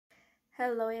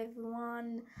Hello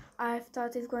everyone. I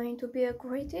thought it's going to be a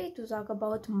great day to talk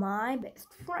about my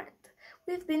best friend.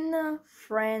 We've been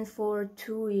friends for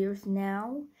 2 years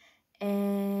now,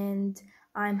 and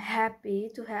I'm happy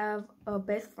to have a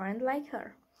best friend like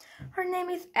her. Her name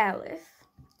is Alice.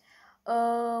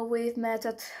 We've met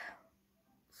at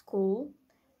school.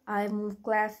 I moved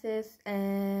classes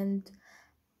and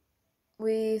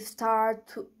we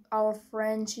start our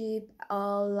friendship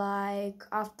like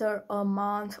after a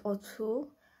month or two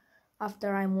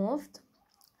after I moved.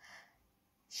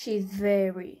 She's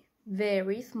very,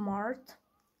 very smart.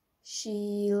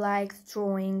 She likes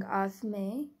drawing as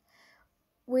me.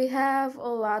 We have a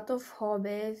lot of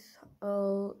hobbies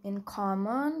in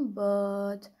common,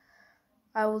 but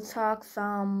I will talk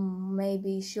some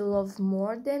maybe she loves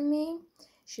more than me.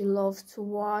 She loves to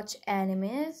watch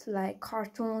animes like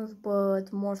cartoons,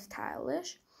 but more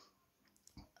stylish.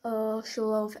 She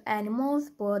loves animals,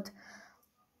 but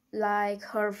like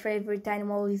her favorite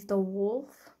animal is the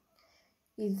wolf.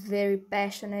 Is very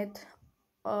passionate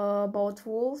about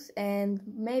wolves and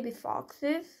maybe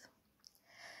foxes.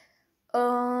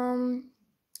 Um,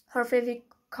 Her favorite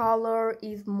color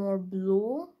is more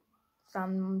blue,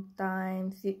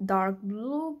 sometimes dark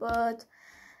blue, but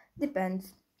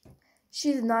depends.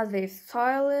 She's not very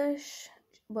stylish,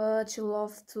 but she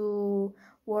loves to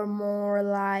wear more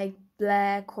like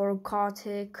black or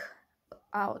gothic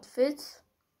outfits.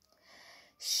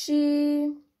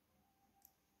 She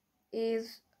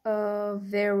is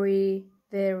very,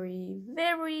 very,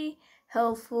 very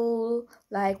helpful.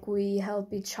 Like, we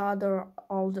help each other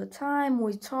all the time.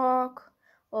 We talk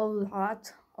a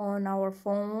lot on our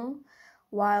phone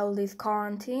while this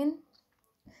quarantine,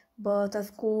 but at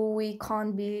school we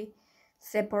can't be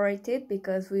separated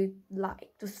because we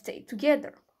like to stay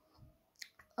together.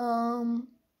 I'm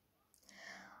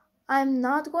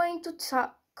not going to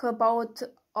talk about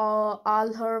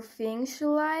all her things she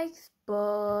likes,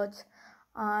 but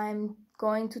I'm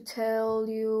going to tell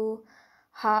you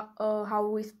how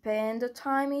we spend the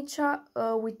time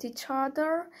with each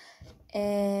other,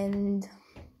 and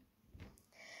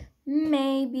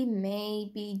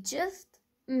maybe just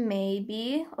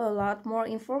maybe a lot more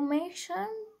information,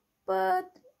 but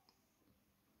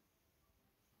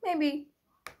maybe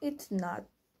it's not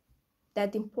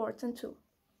that important too.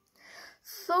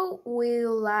 So we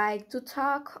like to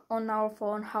talk on our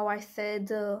phone, how I said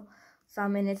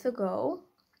some minutes ago.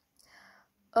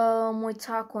 We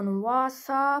talk on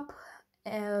WhatsApp,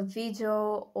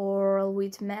 video, or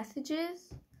with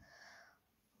messages.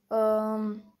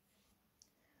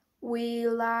 We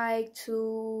like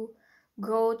to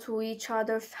go to each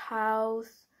other's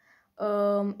house,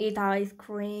 eat ice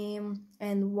cream,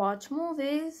 and watch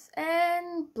movies,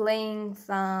 and playing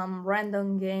some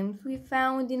random games we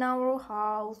found in our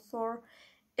house or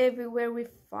everywhere we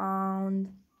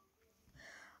found.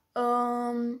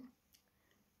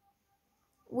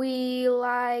 We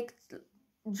like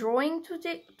drawing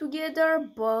together,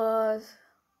 but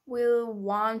we'll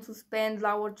want to spend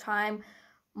our time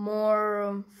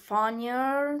more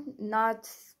funnier, not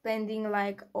spending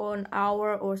like an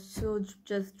hour or two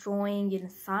just drawing in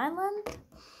silence.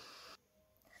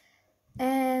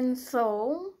 And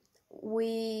so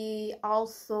we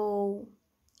also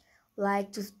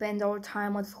like to spend our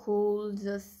time at school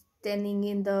just standing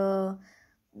in the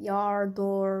yard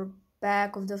or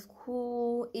back of the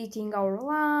school eating our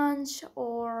lunch,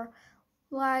 or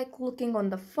like looking on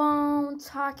the phone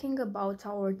talking about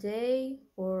our day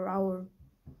or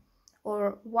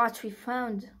what we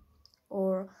found,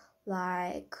 or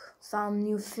like some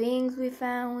new things we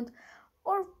found,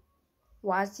 or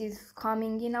what is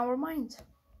coming in our mind.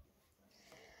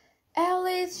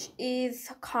 Alice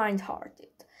is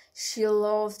kind-hearted. She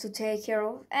loves to take care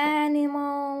of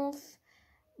animals,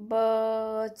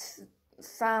 but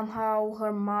somehow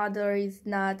her mother is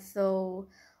not so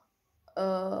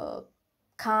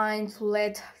kind to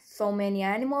let so many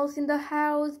animals in the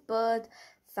house, but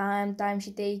sometimes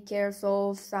she takes care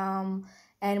of some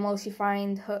animals she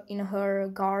finds in her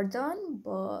garden,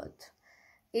 but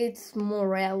it's more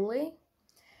rarely.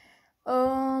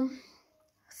 Um,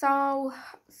 so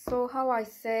how I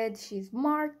said, she's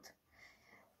smart.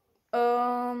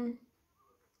 Um,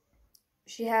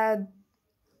 she had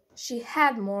she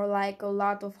had more like a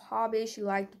lot of hobbies. She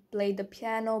liked to play the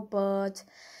piano, but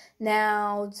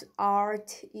now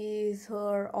art is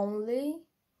her only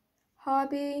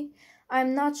hobby.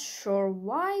 I'm not sure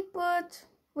why, but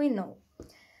we know.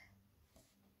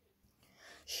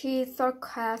 She's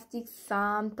sarcastic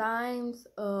sometimes,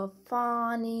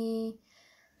 funny,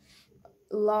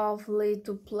 lovely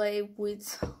to play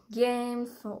with games,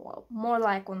 more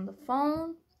like on the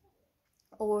phone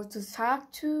or to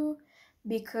talk to.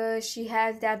 because she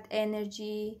has that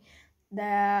energy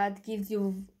that gives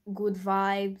you good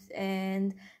vibes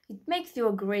and it makes you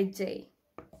a great day.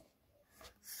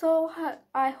 So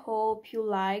I hope you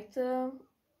liked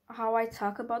how I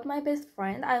talk about my best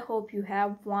friend. I hope you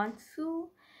have one too.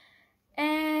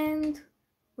 And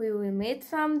we will meet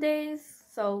some days.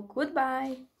 So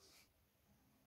goodbye.